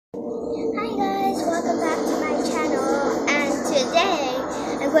Hi guys, welcome back to my channel, and today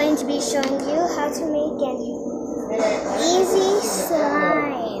I'm going to be showing you how to make an easy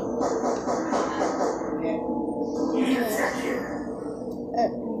slime.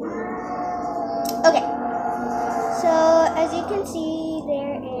 Okay, so as you can see,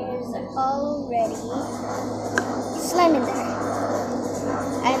 there is already slime in there.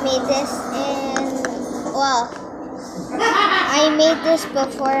 I made this I made this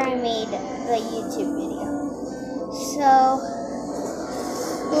before I made the YouTube video. So,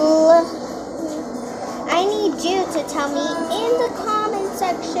 I need you to tell me in the comment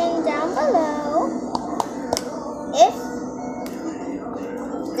section down below if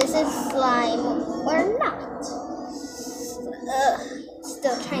this is slime or not.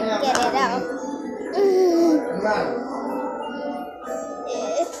 Still trying to get it out.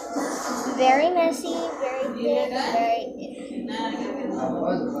 It's very messy, very thick,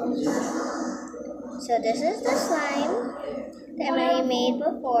 So this is the slime that I made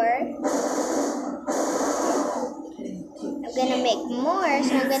before. I'm going to make more,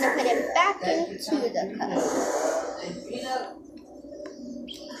 so I'm going to put it back into the cup. Yeah.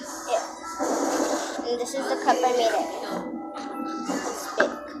 And this is the cup I made it. It's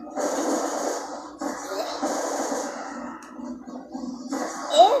big.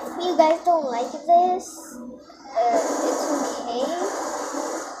 If you guys don't like this, it's okay,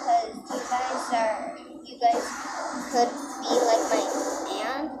 because you guys could be like my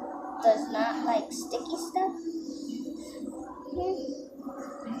aunt, does not like sticky stuff.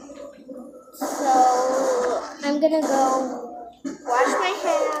 So I'm gonna go wash my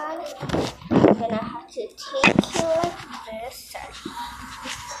hand. I'm gonna have to take it like this.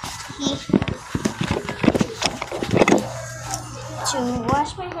 To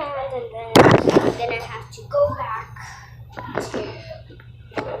wash my hand, and then I have to go back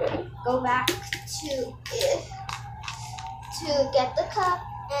to it to get the cup,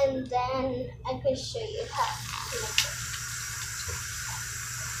 and then I can show you how to make it.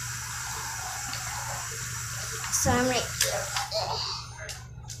 So I'm right here.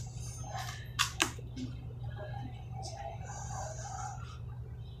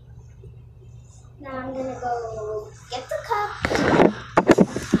 Now I'm gonna go get the cup.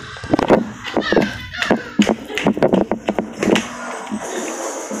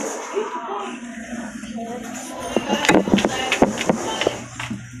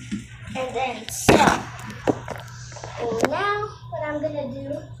 And then stop. And now what I'm gonna do,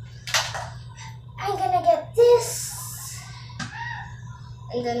 I'm gonna get this,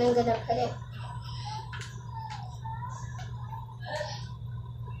 and then I'm gonna put it.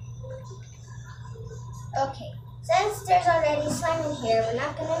 Okay, since there's already slime in here, we're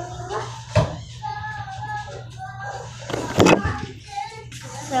not gonna need it.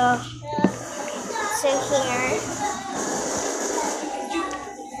 So here.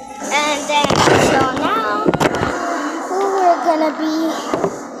 And then, so now we're gonna be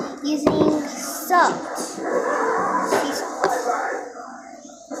using salt. Sea salt.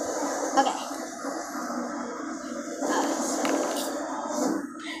 Okay.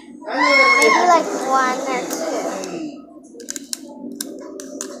 Maybe like 1 or 2.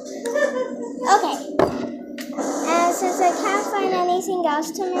 Okay. And since I can't find anything else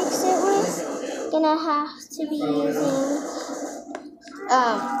to mix it with, I'm gonna have to be using a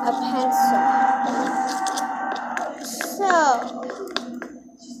pencil. So,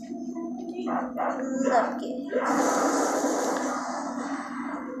 look it.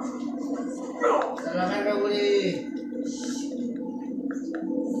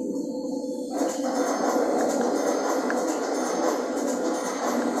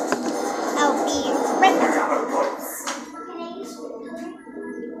 I'll be right back.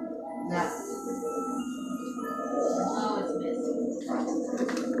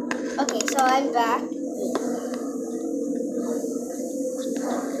 Okay, so I'm back.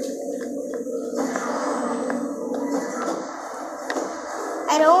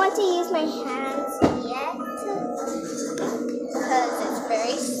 I don't want to use my hands yet because it's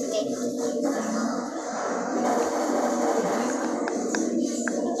very sticky.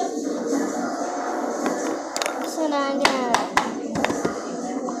 So now I'm gonna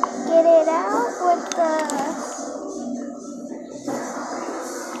get it out with the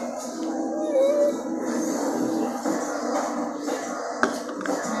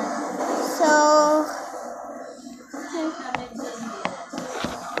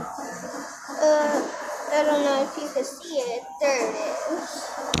I don't know if you can see it. There it is.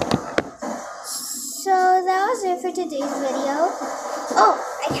 So that was it for today's video. Oh,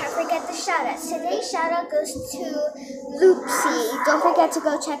 I can't forget the shout out. Today's shout out goes to Loopsy. Don't forget to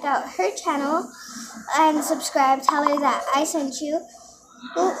go check out her channel and subscribe. Tell her that I sent you.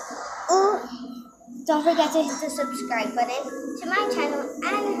 Ooh. Don't forget to hit the subscribe button to my channel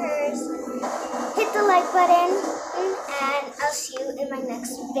and hers. Hit the like button, and I'll see you in my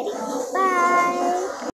next video. Bye.